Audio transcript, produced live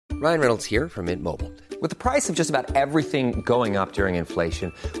Ryan Reynolds here from Mint Mobile. With the price of just about everything going up during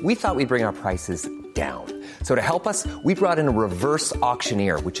inflation, we thought we'd bring our prices down. So to help us, we brought in a reverse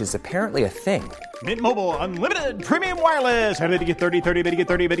auctioneer, which is apparently a thing. Mint Mobile Unlimited Premium Wireless. How to get 30, 30, bit to get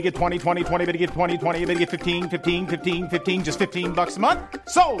 30, bit to get 20, 20, 20, bit to get 20, 20, bit to get 15, 15, 15, 15, just $15 a month?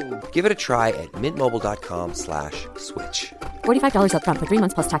 Sold! Give it a try at mintmobile.com/switch. $45 up front for 3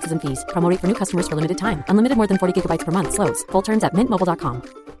 months plus taxes and fees. Promo rate for new customers for limited time. Unlimited more than 40 gigabytes per month. Slows full terms at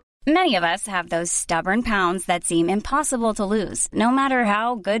mintmobile.com. Many of us have those stubborn pounds that seem impossible to lose, no matter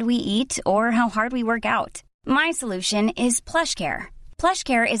how good we eat or how hard we work out. My solution is PlushCare.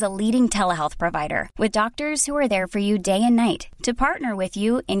 PlushCare is a leading telehealth provider with doctors who are there for you day and night to partner with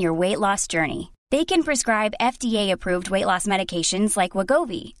you in your weight loss journey. They can prescribe FDA-approved weight loss medications like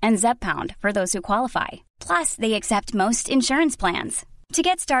Wegovy and Zepbound for those who qualify. Plus, they accept most insurance plans. To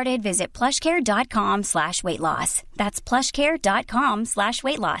get started, visit plushcare.com/weightloss. That's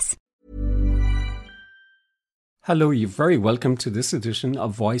plushcare.com/weightloss. Hello, you're very welcome to this edition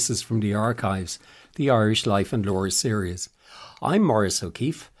of Voices from the Archives, the Irish Life and Lore series. I'm Maurice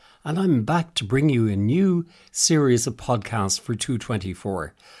O'Keefe, and I'm back to bring you a new series of podcasts for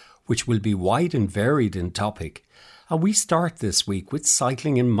 224, which will be wide and varied in topic. And we start this week with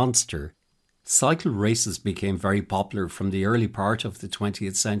cycling in Munster. Cycle races became very popular from the early part of the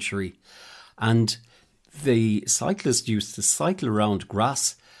 20th century, and the cyclists used to cycle around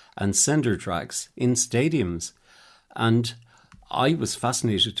grass and cinder tracks in stadiums. And I was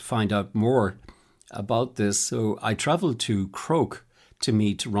fascinated to find out more about this, so I travelled to Croke to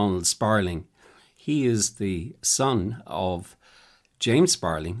meet Ronald Sparling. He is the son of James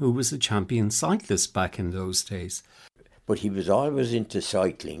Sparling, who was a champion cyclist back in those days. But he was always into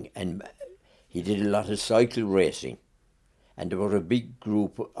cycling, and he did a lot of cycle racing. And there were a big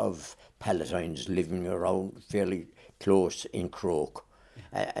group of Palatines living around fairly close in Croke.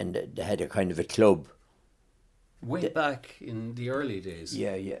 And they had a kind of a club. Way back in the early days?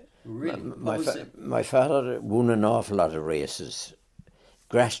 Yeah. Really? My father won an awful lot of races,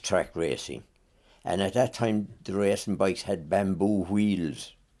 grass track racing. And at that time, the racing bikes had bamboo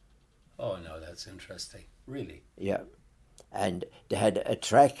wheels. Oh, no, that's interesting. Really? Yeah. And they had a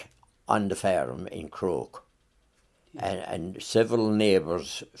track on the farm in Croke. Yeah. And several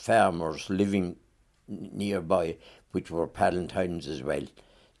neighbours, farmers living nearby, which were Palatines as well,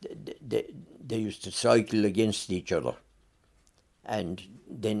 they used to cycle against each other. And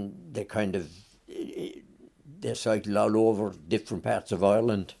then they cycled all over different parts of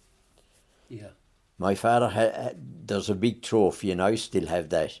Ireland. Yeah. My father there's a big trophy, and I still have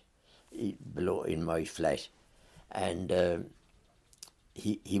that below in my flat. And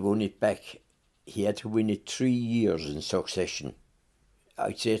he won it back. He had to win it 3 years in succession.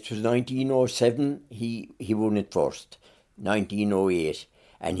 I'd say it was 1907 he won it first, 1908,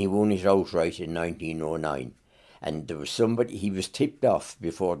 and he won it outright in 1909. And there was somebody, he was tipped off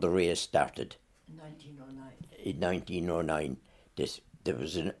before the race started. In 1909? In 1909. There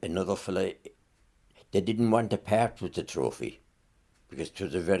was another fellow, they didn't want to part with the trophy because it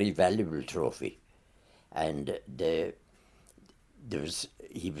was a very valuable trophy. And he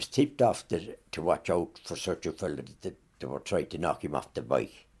was tipped off to watch out for such a fellow that they were trying to knock him off the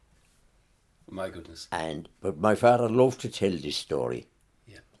bike. My goodness. But my father loved to tell this story.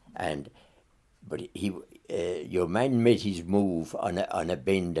 Yeah. But your man made his move on a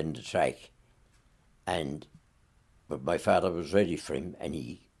bend in the track, but my father was ready for him, and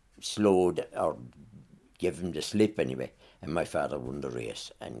he slowed or gave him the slip anyway, and my father won the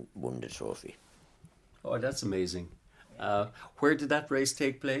race and won the trophy. Oh, that's amazing. Where did that race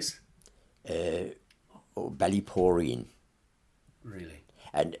take place? Ballyporeen. Really?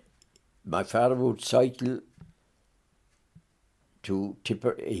 And my father would cycle to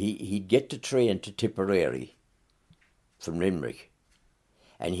he'd get the train to Tipperary from Limerick,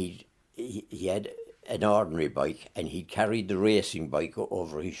 and he had an ordinary bike, and he carried the racing bike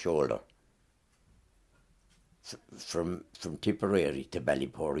over his shoulder from Tipperary to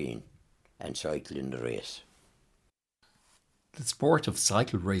Ballyporeen and cycle in the race. The sport of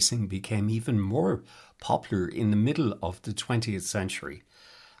cycle racing became even more popular in the middle of the 20th century,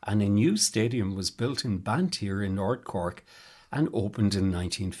 and a new stadium was built in Bantir in North Cork and opened in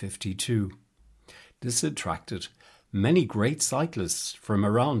 1952. This attracted many great cyclists from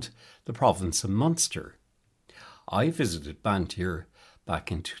around the province of Munster. I visited Bantir back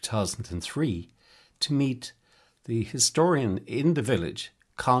in 2003 to meet the historian in the village,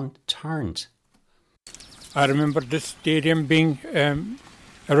 Con Tarrant. I remember this stadium being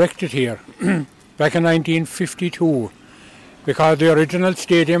erected here back in 1952, because the original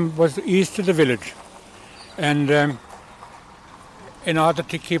stadium was east of the village, and in order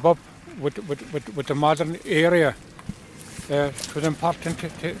to keep up with the modern area, it was important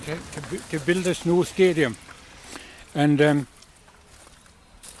to build this new stadium. And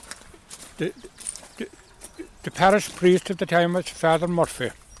the parish priest at the time was Father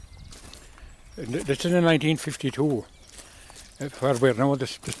Murphy. This is in 1952, where we're now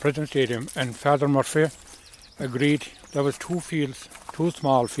this present stadium. And Father Murphy agreed there was two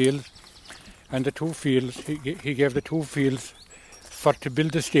small fields, and the two fields, he gave the two fields to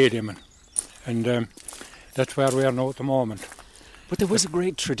build the stadium. And that's where we are now at the moment. But there was a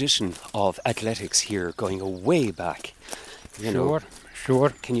great tradition of athletics here going way back. Sure.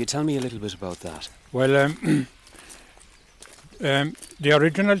 Can you tell me a little bit about that? Well, the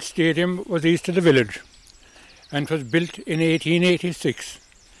original stadium was east of the village and was built in 1886.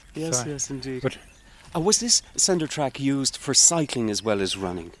 Yes, indeed. But was this centre track used for cycling as well as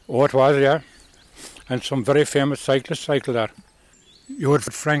running? Oh, it was, yeah. And some very famous cyclists cycled there. You had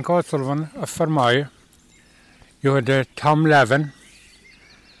Frank O'Sullivan of Fermoy, you had Tom Lavin,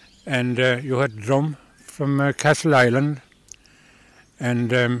 and you had Drum from Castle Island, and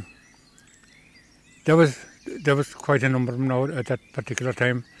there was quite a number of them now at that particular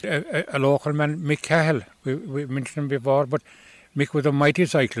time. A local man, Mick Cahill, we mentioned him before, but Mick was a mighty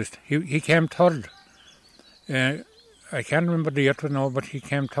cyclist. He came third. I can't remember the year now, but he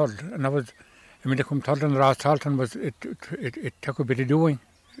came third, and to come third in Ross Halton it took a bit of doing.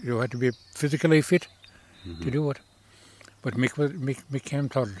 You had to be physically fit to do it. But Mick came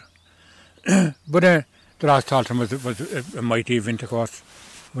third. But the Ross Halton was a mighty event, of course.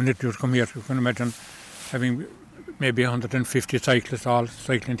 When it would come here, you can imagine having maybe 150 cyclists all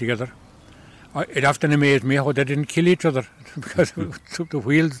cycling together. It often amazed me how they didn't kill each other because the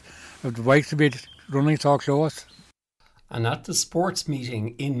wheels of the bikes would be running so close. And at the sports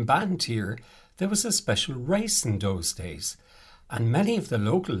meeting in Bantir, there was a special race in those days, and many of the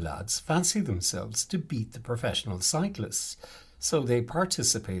local lads fancied themselves to beat the professional cyclists, so they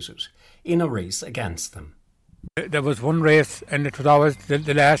participated in a race against them. There was one race, and it was always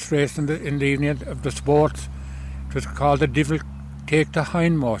the last race in the evening of the sports. It was called the Devil Take the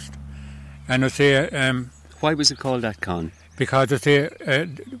Hindmost. And I say, why was it called that, Con? Because I say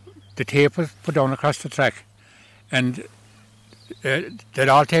the tape was put down across the track, and they'd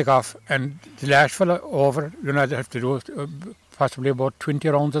all take off, and the last fella over, they have to do possibly about 20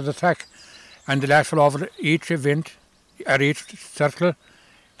 rounds of the track, and the last fella over each event, or each circle,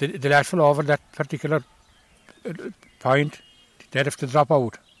 the last fella over that particular point, they'd have to drop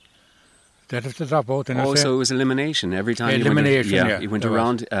out. And so it was elimination every time. Elimination, you went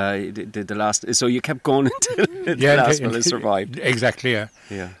around the last. So you kept going until the last one survived. Exactly, yeah.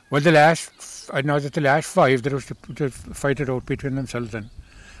 Well, I know that the last five, there was to fight it out between themselves then.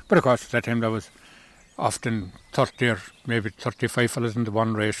 But of course, at that time there was often 30 or maybe 35 fellas in the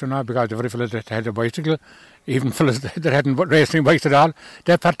one race, because every fella that had a bicycle, even fellas that hadn't racing bikes at all,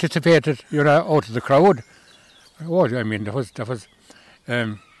 they participated, out of the crowd. Oh, I mean, that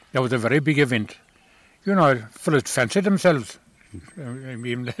was a very big event. Fellas fancied themselves.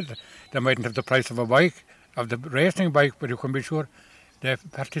 Even they mightn't have the price of a bike, of the racing bike, but you can be sure they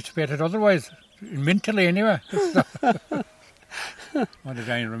participated otherwise, mentally anyway. What did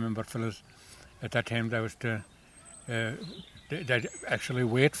I remember, fellas? At that time, there was they'd actually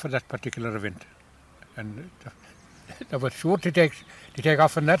wait for that particular event, and they were sure to take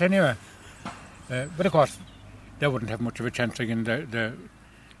off on that anyway. But of course, they wouldn't have much of a chance against the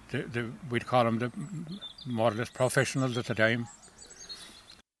we'd call them the more or less professionals at the time.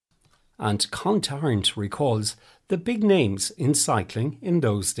 And Con Tarrant recalls the big names in cycling in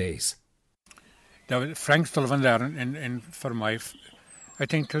those days. There was Frank Sullivan there in Fermoy. I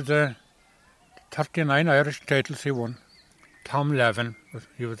think to the 39 Irish titles he won. Tom Lavin,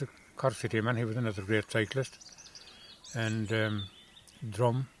 he was a Cork City man, he was another great cyclist. And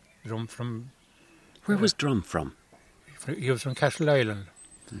Drum from... Where was Drum from? He was from Castle Island.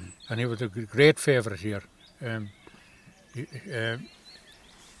 And he was a great favourite here. I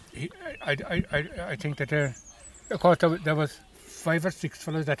think that, of course, there was 5 or 6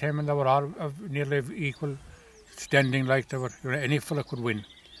 fellas that time, and they were all of nearly equal standing, like they were. Any fella could win.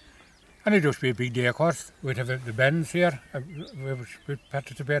 And it used to be a big day, of course. We'd have the bands here. We'd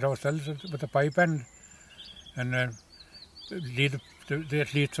participate ourselves with the pipe band, and lead the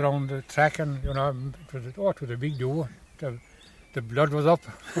athletes around the track, and it was a big do. The blood was up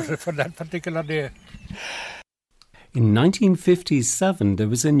for that particular day. In 1957, there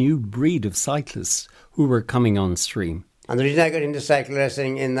was a new breed of cyclists who were coming on stream. And the reason I got into cycle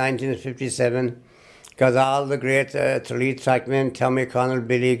racing in 1957, because all the great elite cyclemen, Tommy Connell,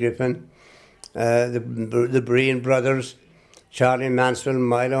 Billy Griffin, the Breen brothers, Charlie Mansfield,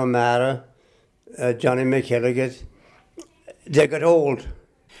 Milo O'Mara, Johnny McKilligan. They got old.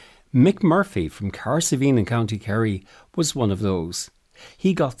 Mick Murphy from Carsaveen in County Kerry was one of those.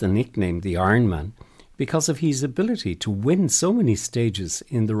 He got the nickname the Iron Man because of his ability to win so many stages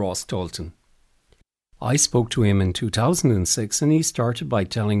in the Ross Dalton. I spoke to him in 2006 and he started by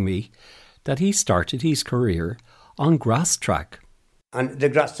telling me that he started his career on grass track. And the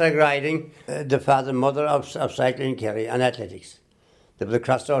grass track riding, the father and mother of cycling in Kerry and athletics. There was a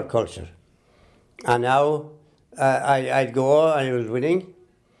cross-road culture. And now I'd go, I was winning.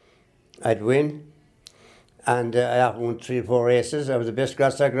 I'd win. And I often won 3 or 4 races. I was the best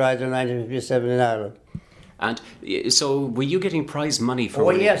grass track rider in 1957 in Ireland. And so were you getting prize money for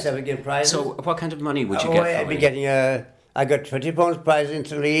winning? Yes, I would get prizes. So what kind of money would you get for I'd be getting I got £20 prize in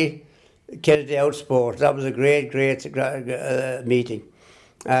Tralee, Kerry Day Out Sport. That was a great meeting.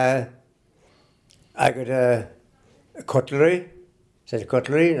 I got a cutlery,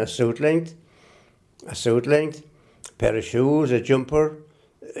 a suit length, a pair of shoes, a jumper.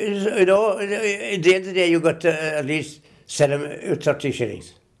 You know, at the end of the day, you got to at least sell them at 30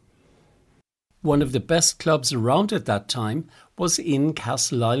 shillings. One of the best clubs around at that time was in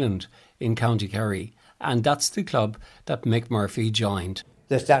Castleisland in County Kerry, and that's the club that Mick Murphy joined.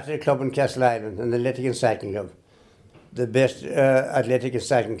 They started a club in Castleisland, an athletic and cycling club, the best athletic and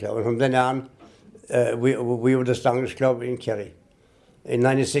cycling club. And from then on, we were the strongest club in Kerry. In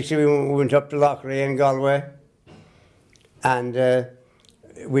 1960, we went up to Loughrea in Galway, and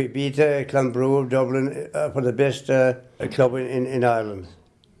we beat Clonbrue of Dublin for the best club in Ireland.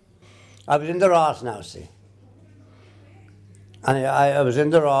 I was in the Ross now, see. And I was in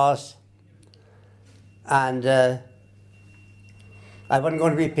the Ross, and I wasn't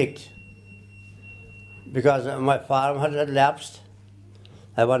going to be picked because my farm had lapsed.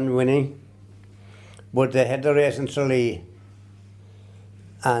 I wasn't winning, but they had the race in Tralee.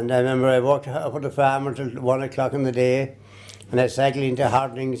 And I remember I walked up at the farm until 1 o'clock in the day, and I cycled into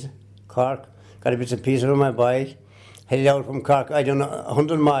Hardings, Cork, got a bit of pieces on my bike, headed out from Cork. I done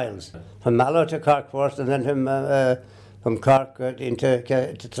 100 miles, from Mallow to Cork first, and then from Cork into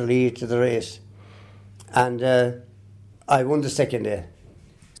Tralee to the race. And I won the second day.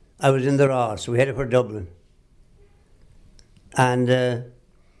 I was in the Ross, we headed for Dublin. And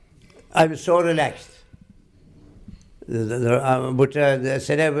I was so relaxed. But they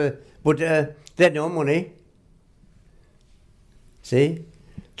said, they had no money. See?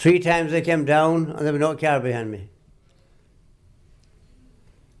 3 times they came down and there was no car behind me.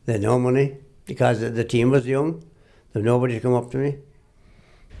 They had no money because the team was young. There was nobody to come up to me.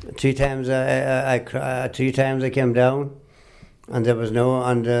 3 times I came down and there was no,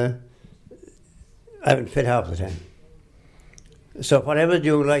 and I was fit half the time. So what I was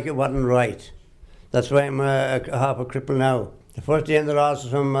doing, like, it wasn't right. That's why I'm half a cripple now. The first day in the Ross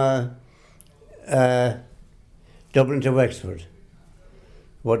was from Dublin to Wexford,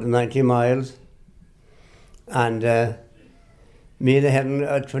 about 90 miles. And me and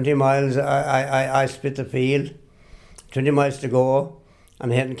Hedden, 20 miles, I split the field, 20 miles to go,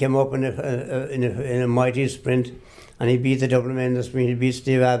 and Hedden came up in a mighty sprint, and he beat the Dublin men in the sprint. He beat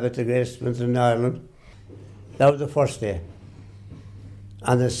Steve Abbott, the greatest sprinter in Ireland. That was the first day.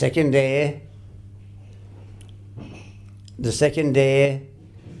 And the second day,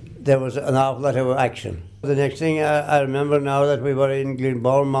 there was an awful lot of action. The next thing I remember now that we were in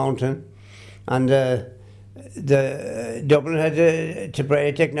Glenbowl Mountain, and the Dublin had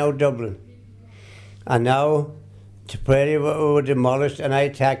Tipperary taken out Dublin, and now Tipperary were demolished, and I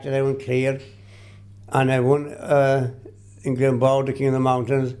attacked and I went clear, and I won in Glenbowl, the King of the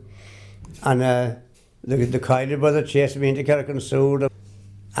Mountains, and the Kiley brother chased me into Carrick-on-Suir,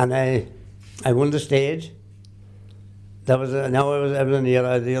 and I won the stage. That was now I was in the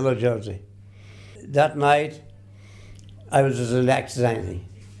yellow jersey. That night, I was as relaxed as anything.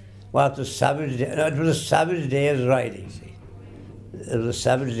 Well, it was a savage day. It was a savage day's riding. See, it was a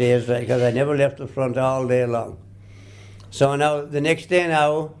savage day's riding because I never left the front all day long. So now the next day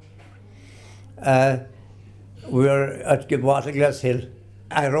now, we were at Waterglass Hill.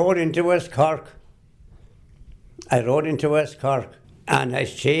 I rode into West Cork. And I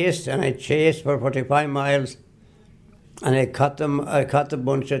chased for 45 miles. And I caught the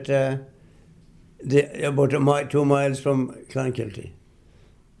bunch at about 2 miles from Clonakilty.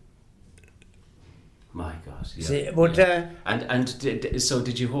 My God! Yeah. See, but so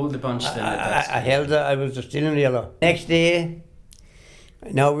did you hold the bunch then? I held. I was still in yellow. Next day,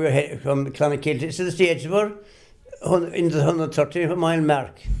 now we were from Clonakilty to the stage were in the 130-mile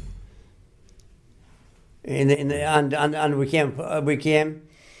mark. And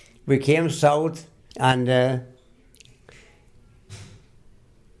we came south, and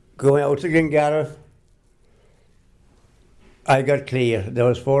Going out to Glengarriff, I got clear. There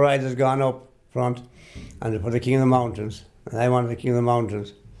was 4 riders gone up front, and they put the King of the Mountains, and I wanted the King of the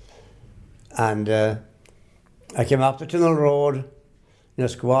Mountains. And I came up the Tunnel Road in a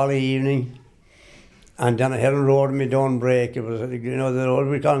squally evening, and down a hill road, me don't break. It was, the road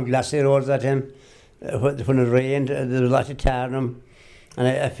we call them glassy roads at him. When it rained, there was a lot of tar in them, and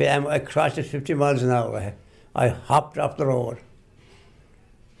I crashed at 50 miles an hour. I hopped off the road.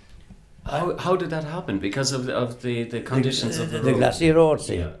 How did that happen? Because of the conditions of the road? The glassy road,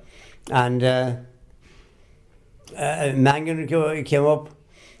 see. Yeah. And Mangan came up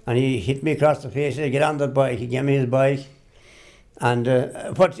and he hit me across the face. He get on the bike, he gave me his bike. And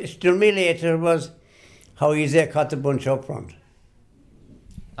what struck me later was how easy I caught the bunch up front.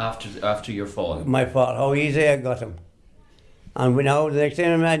 After your fall? My fall, how easy I got him. And the next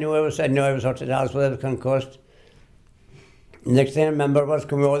thing I knew I was out at the hospital, I was concussed. Next thing I remember was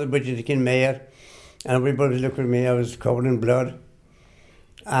coming over the bridge to Kinmayer, and everybody was looking at me. I was covered in blood.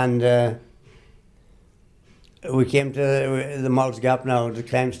 And we came to the Malls Gap now, the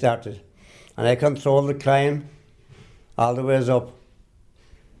climb started. And I controlled the climb all the ways up.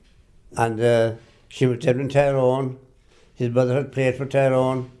 And she was telling Tyrone. His brother had played for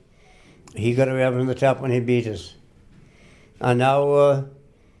Tyrone. He got away from the top when he beat us. And now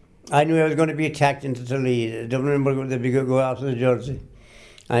I knew I was going to be attacked into the lead. Dublin were going to go after the Jersey.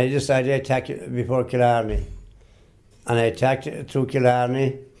 And I decided to attack before Killarney. And I attacked through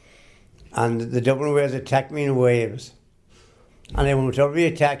Killarney. And the Dublin Ways attacked me in waves. And I went over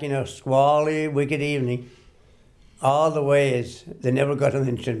attacking a squally, wicked evening. All the ways, they never got an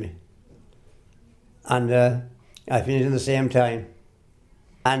inch in me. And I finished in the same time.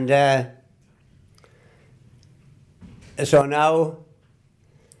 And so now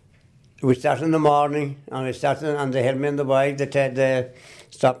we started in the morning, and we started, and they held me in the bike. They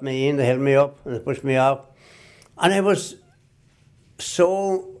stopped me in, they held me up, and they pushed me up. And I was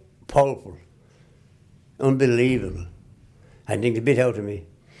so powerful, unbelievable. I think the bit out of me.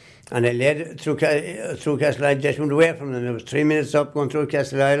 And I led through Castle Island, just went away from them. It was 3 minutes up going through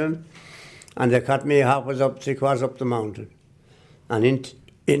Castle Island, and they cut me halfway up, 3/4 up the mountain. And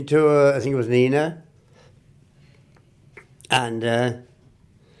into I think it was Nina. And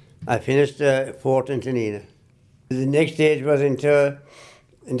I finished 4th into Nina. The next stage was into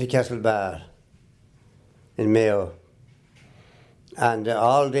Castlebar in Mayo. And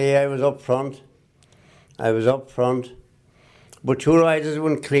all day I was up front. But 2 riders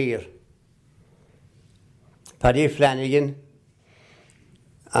went clear. Paddy Flanagan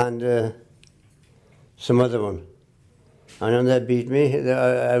and some other one. And when they beat me,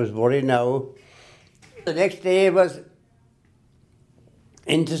 I was worried now. The next day was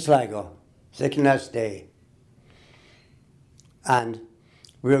into Sligo, second last day. And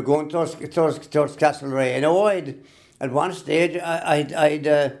we were going towards Castlereagh. And at one stage,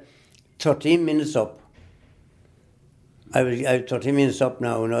 I'd 13 minutes up. I was 13 minutes up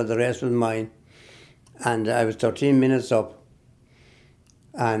now, the rest was mine. And I was 13 minutes up.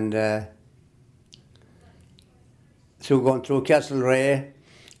 And so going through Castlereagh,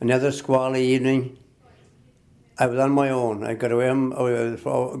 another squally evening, I was on my own. I got away,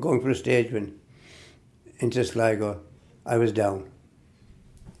 going for a stage win into Sligo. I was down.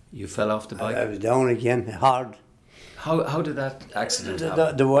 You fell off the bike? I was down again, hard. How did that accident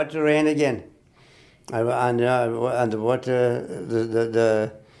happen? The water rain again. And the water,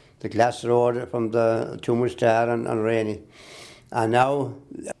 the glass road from the too much tar and rainy. And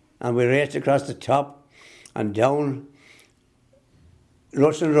we raced across the top and down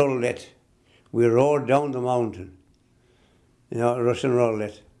Russian Roulette. We rode down the mountain, Russian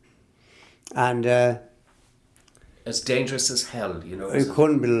Roulette. And as dangerous as hell, We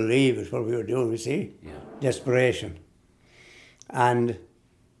couldn't believe it, what we were doing, you see. Yeah. Desperation. And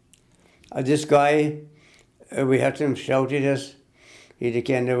this guy, we had him shout at us. He had a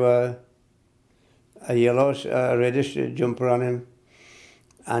kind of a yellow, reddish jumper on him,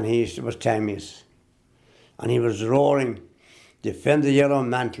 and he was Timmy's. And he was roaring, defend the yellow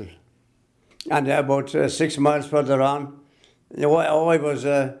mantle. And about 6 miles further on, I was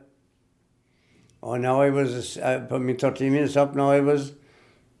 13 minutes up, now I was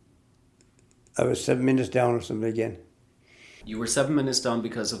 7 minutes down or something again. You were 7 minutes down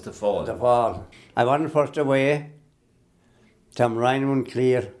because of the fall? The fall. I wasn't first away. Tom Ryan went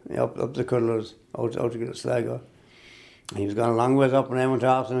clear up the Cullers, out to Sligo. He was gone a long ways up, and I went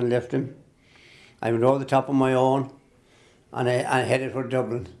off and left him. I went over the top of my own, and I headed for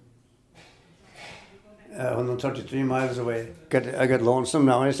Dublin. 133 miles away. I got lonesome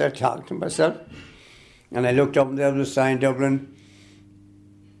now, and I started talking to myself. And I looked up, and there was a sign, Dublin,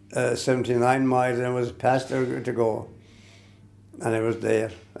 79 miles and it was past to go. And I was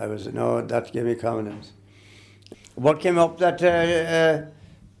there. That gave me confidence. What came up that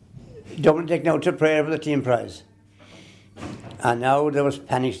Dublin taken out to prayer for the team prize. And now there was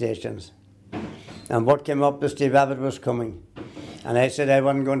panic stations. And what came up that Steve Abbott was coming. And I said I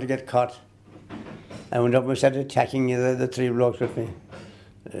wasn't going to get caught. I went up and started attacking the three blokes with me.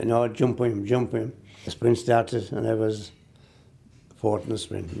 Jumping him. The sprint started and I was fourth in the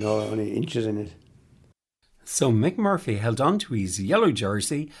sprint. Only inches in it. So Mick Murphy held on to his yellow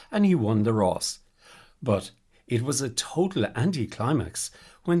jersey and he won the Ross. But it was a total anticlimax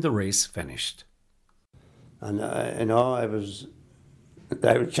when the race finished. And I was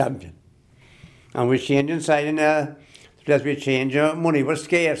champion. And we changed inside as we changed, money was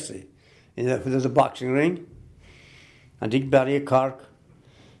scarce. There's a boxing ring. And Dick Barry of Cork.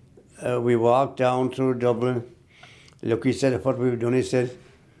 We walked down through Dublin. Look, he said, what we've done, he said,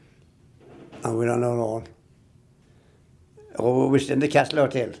 and we're on our own. We stayed in the Castle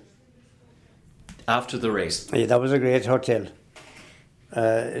Hotel. After the race? Yeah, that was a great hotel.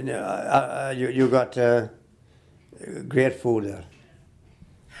 You got great food there.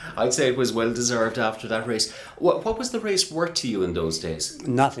 I'd say it was well deserved after that race. What was the race worth to you in those days?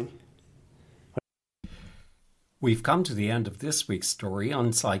 Nothing. We've come to the end of this week's story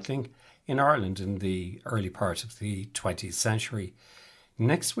on cycling in Ireland in the early part of the 20th century.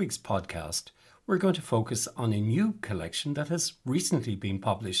 Next week's podcast, we're going to focus on a new collection that has recently been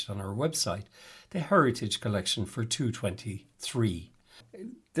published on our website, the Heritage Collection for 223.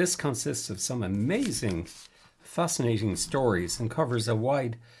 This consists of some amazing, fascinating stories and covers a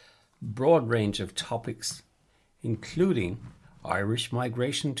wide, broad range of topics, including Irish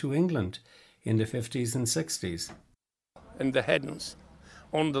migration to England in the 50s and 60s. In the headings,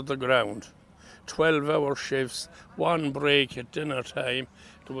 under the ground, 12-hour shifts, one break at dinner time.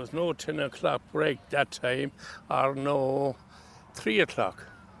 There was no 10 o'clock break that time, or no 3 o'clock.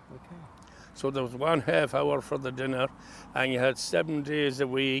 Okay. So there was 1.5 hour for the dinner, and you had 7 days a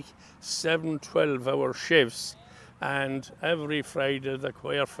week, 7 12-hour shifts. And every Friday the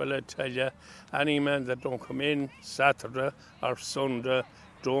choir fella tell you, any man that don't come in Saturday or Sunday,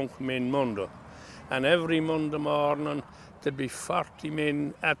 don't come in Monday. And every Monday morning there'd be 40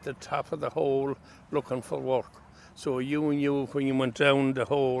 men at the top of the hole looking for work. So you knew when you went down the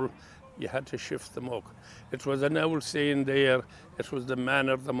hole, you had to shift the muck. It was an old saying there, it was the man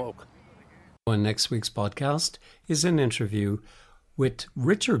of the muck. On next week's podcast is an interview with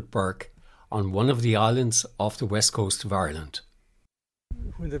Richard Burke on one of the islands off the west coast of Ireland.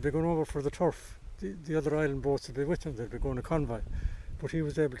 When they'd be going over for the turf, the other island boats would be with him, they'd be going a convoy. But he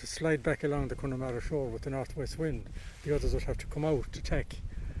was able to slide back along the Connemara shore with the northwest wind. The others would have to come out to tack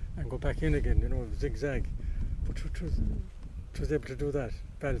and go back in again, zigzag. But it was able to do that,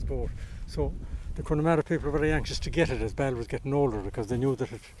 Ball's boat. So the Connemara people were very anxious to get it as Ball was getting older because they knew that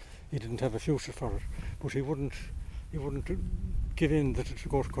he didn't have a future for it. But he wouldn't give in that it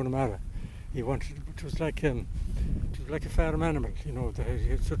would go to Connemara. He wanted, it was like a farm animal, that he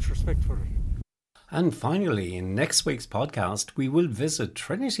had such respect for it. And finally, in next week's podcast, we will visit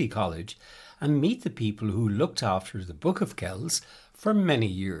Trinity College and meet the people who looked after the Book of Kells for many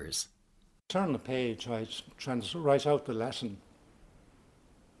years. Turn the page, I write out the lesson.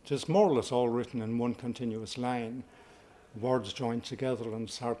 It's more or less all written in one continuous line, words joined together, and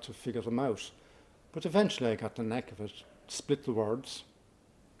it's hard to figure them out. But eventually I got the knack of it, split the words,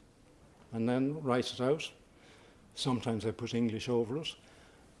 and then write it out. Sometimes I put English over it.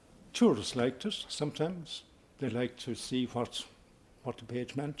 Tourists liked it. Sometimes they liked to see what the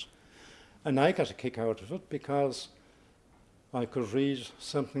page meant. And I got a kick out of it because I could read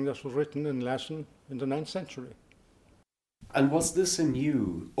something that was written in Latin in the 9th century. And was this a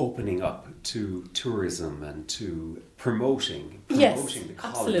new opening up to tourism and to promoting the college,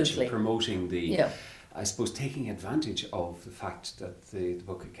 absolutely. And promoting the... Yeah. I suppose taking advantage of the fact that the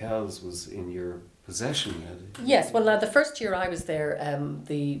Book of Kells was in your possession. Yes, well, the first year I was there,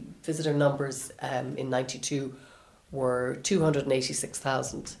 the visitor numbers in 92 were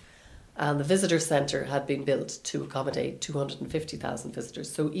 286,000. And the visitor centre had been built to accommodate 250,000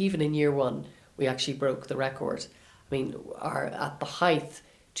 visitors. So even in year one, we actually broke the record. I mean, at the height,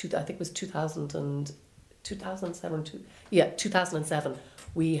 I think it was 2007,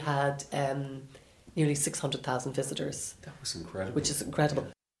 we had... nearly 600,000 visitors. That was incredible. Which is incredible.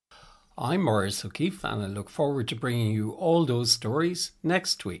 I'm Maurice O'Keefe and I look forward to bringing you all those stories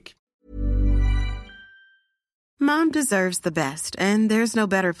next week. Mom deserves the best, and there's no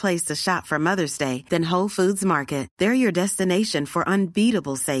better place to shop for Mother's Day than Whole Foods Market. They're your destination for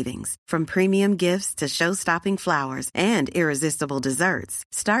unbeatable savings, from premium gifts to show-stopping flowers and irresistible desserts.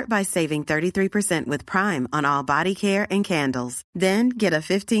 Start by saving 33% with Prime on all body care and candles. Then get a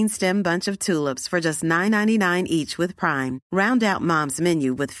 15-stem bunch of tulips for just $9.99 each with Prime. Round out Mom's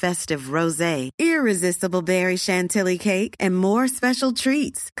menu with festive rosé, irresistible berry chantilly cake, and more special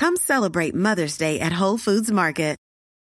treats. Come celebrate Mother's Day at Whole Foods Market.